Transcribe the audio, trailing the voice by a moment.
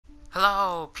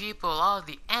Hello, people all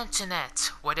the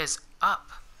internet. What is up?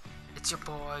 It's your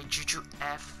boy Juju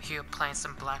F here playing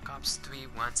some Black Ops 3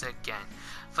 once again.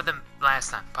 For the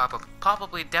last time,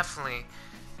 probably definitely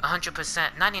 100%,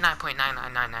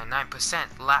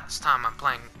 99.99999% last time I'm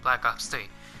playing Black Ops 3.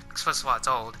 Because first of all, it's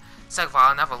old. Second of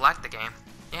all, I never liked the game.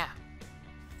 Yeah.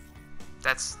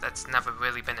 That's never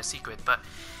really been a secret, but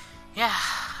yeah,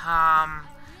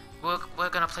 we're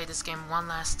gonna play this game one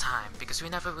last time because we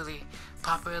never really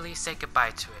properly say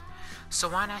goodbye to it. So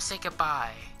why not say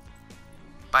goodbye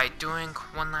by doing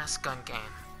one last gun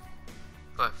game,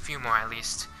 or a few more at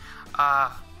least.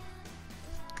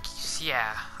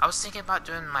 Yeah, I was thinking about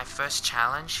doing my first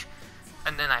challenge,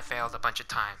 and then I failed a bunch of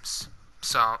times.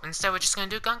 So instead, we're just gonna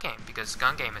do gun game because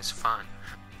gun game is fun,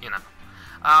 you know.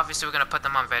 Obviously, we're gonna put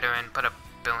them on veteran, put a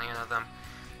billion of them,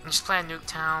 and just play on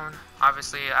Nuketown.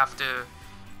 Obviously, after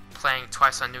playing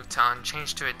twice on Nuketown,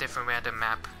 change to a different random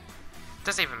map.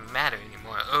 Doesn't even matter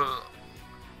anymore. Ugh.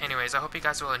 Anyways, I hope you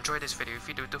guys will enjoy this video. If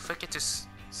you do, don't forget to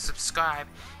subscribe,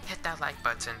 hit that like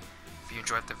button if you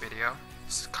enjoyed the video.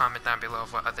 Just comment down below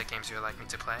what other games you would like me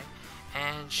to play,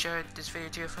 and share this video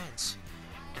to your friends.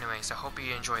 Anyways, I hope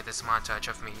you enjoyed this montage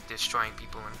of me destroying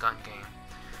people in gun game.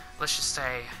 Let's just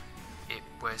say it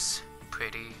was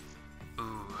pretty.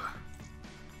 Ooh.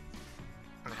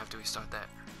 I'm gonna have to restart that.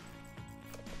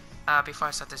 Before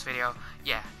I start this video,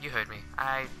 yeah, you heard me.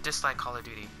 I dislike Call of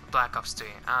Duty, Black Ops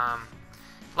 3. A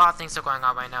lot of things are going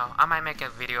on right now. I might make a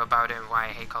video about it and why I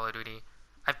hate Call of Duty.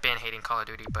 I've been hating Call of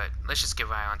Duty, but let's just get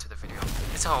right on to the video.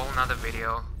 It's a whole nother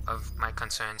video of my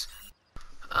concerns.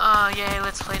 Oh, yay,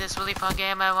 let's play this really fun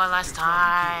game one last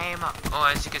time. Oh,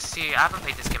 as you can see, I haven't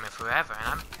played this game in forever,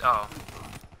 and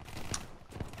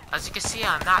as you can see,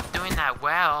 I'm not doing that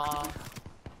well.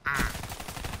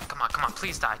 Come on,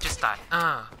 please die, just die.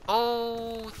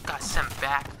 Oh, got sent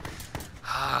back.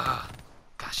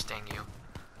 Gosh dang you.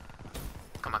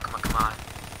 Come on.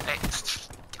 Hey,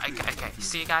 okay,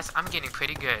 see guys, I'm getting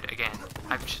pretty good again.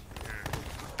 I've just,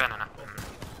 better not.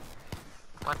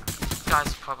 What? You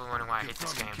guys probably wondering why I hate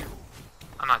this game.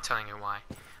 I'm not telling you why.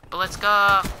 But let's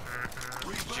go.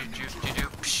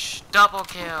 Double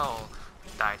kill.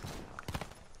 Died.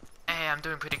 Hey, I'm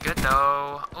doing pretty good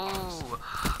though. Ooh.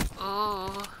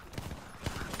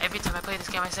 Every time I play this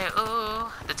game, I say, ooh.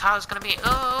 The title's gonna be,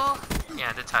 ooh.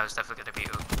 Yeah, the title's definitely gonna be,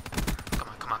 ooh. Come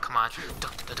on.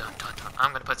 Dun.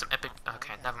 I'm gonna put some epic.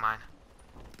 Okay, never mind.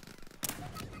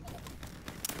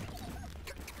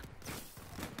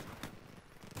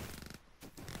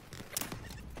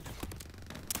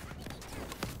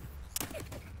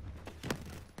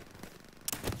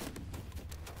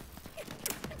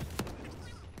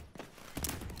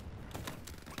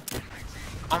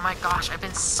 Oh my gosh, I've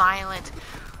been silent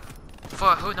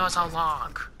for who knows how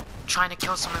long, trying to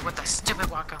kill someone with a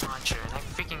stupid rocket launcher, and I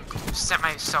freaking set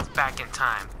myself back in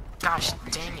time. Gosh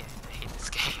dang it, I hate this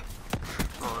game.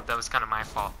 Well, that was kind of my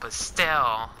fault, but still,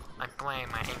 I blame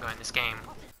my anger in this game.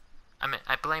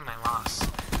 I blame my loss.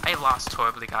 I lost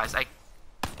horribly, guys. I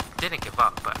didn't give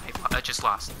up, but I just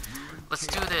lost. Let's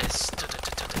do this.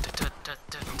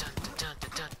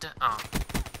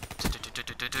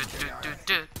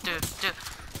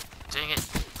 Dang it.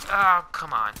 Oh,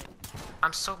 come on.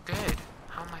 I'm so good.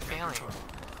 How am I failing?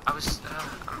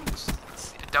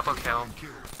 Double kill.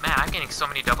 Man, I'm getting so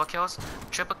many double kills.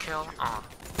 Triple kill. Oh,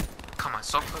 come on.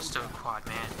 So close to a quad,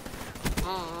 man.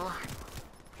 Ooh.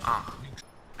 Oh.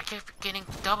 I keep getting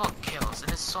double kills,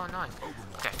 and it's so annoying.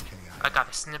 Okay. I got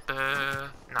a snipper.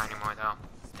 Not anymore, though.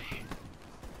 Dang.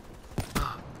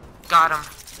 Oh, got him.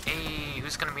 Hey,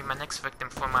 who's gonna be my next victim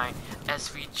for my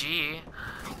SVG?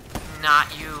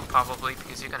 Not you, probably,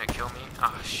 because you're gonna kill me.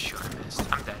 Oh, shoot, I missed.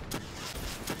 I'm dead.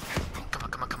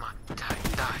 Come on.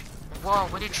 Die. Whoa,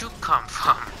 where did you come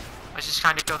from? I was just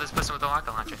trying to kill this person with a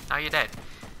rocket launcher. Now you're dead.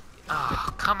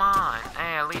 Oh, come on.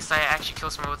 Hey, at least I actually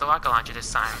killed someone with a rocket launcher this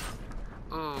time.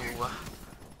 Ooh.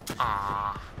 Aww.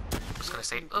 I was gonna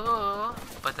say, ooh,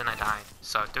 but then I died.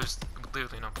 So there's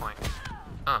literally no point.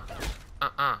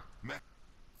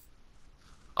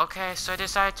 Okay, so I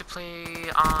decided to play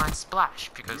on Splash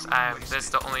because this is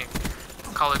the only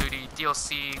Call of Duty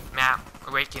DLC map,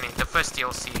 Awakening, the first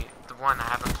DLC, the one I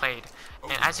haven't played.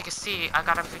 And as you can see, I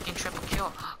got a freaking triple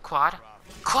kill. Quad!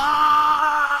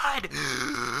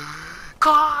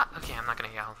 Okay, I'm not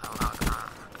gonna yell that loud. I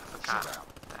forgot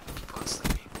that people are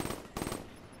sleeping.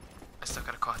 I still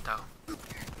got a quad though.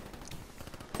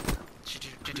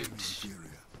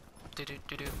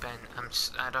 Ben,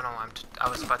 I don't know, I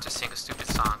was about to sing a stupid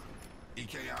song.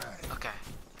 Okay.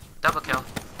 Double kill.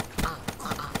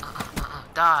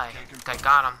 Die. I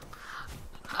got him.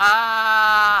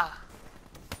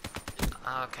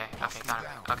 Okay, got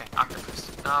him. Okay,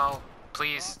 octopus. No,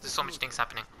 please. There's so much things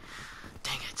happening.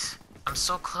 Dang it. I'm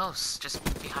so close. Just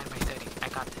behind my 30. I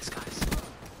got this, guys.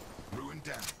 Ruin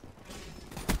down.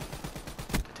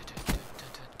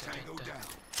 Tango down.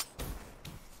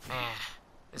 Man,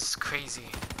 this is crazy.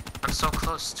 I'm so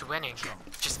close to winning.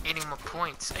 Just 80 more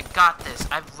points. I got this.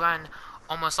 I've run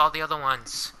almost all the other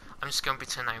ones. I'm just gonna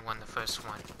pretend I won the first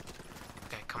one.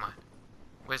 Okay, come on.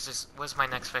 Where's my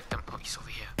next victim? Oh, he's over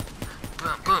here.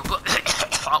 Boom, boom, boom.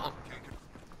 Oh.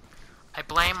 I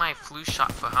blame my flu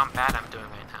shot for how bad I'm doing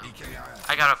right now.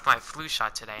 I got off my flu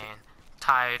shot today and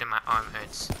tired and my arm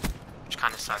hurts, which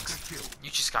kind of sucks.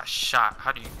 You just got shot.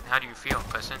 How do you feel,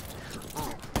 person?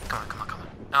 Ooh, come on.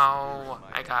 No,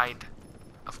 I died.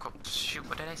 Of course. Shoot,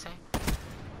 what did I say?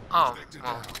 Oh,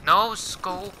 well, no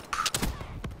scope.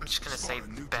 I'm just gonna say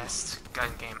best gun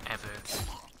game ever,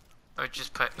 or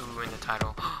just put ooh in the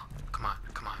title. Come on.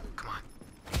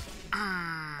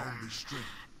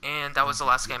 And that was the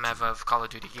last game ever of Call of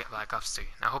Duty Black Ops 3.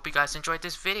 I hope you guys enjoyed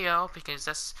this video, because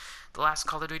that's the last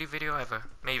Call of Duty video ever.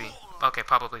 Maybe. Okay,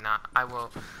 probably not. I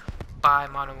will buy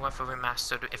Modern Warfare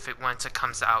Remastered if it once it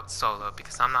comes out solo,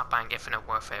 because I'm not buying Infinite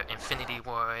Warfare, Infinity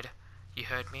Ward. You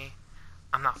heard me?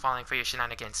 I'm not falling for your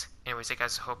shenanigans. Anyways, I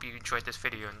guys hope you enjoyed this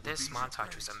video, and this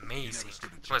montage was amazing.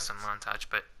 It wasn't a montage,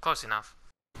 but close enough.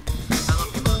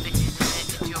 Hello people of the internet,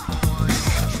 it's your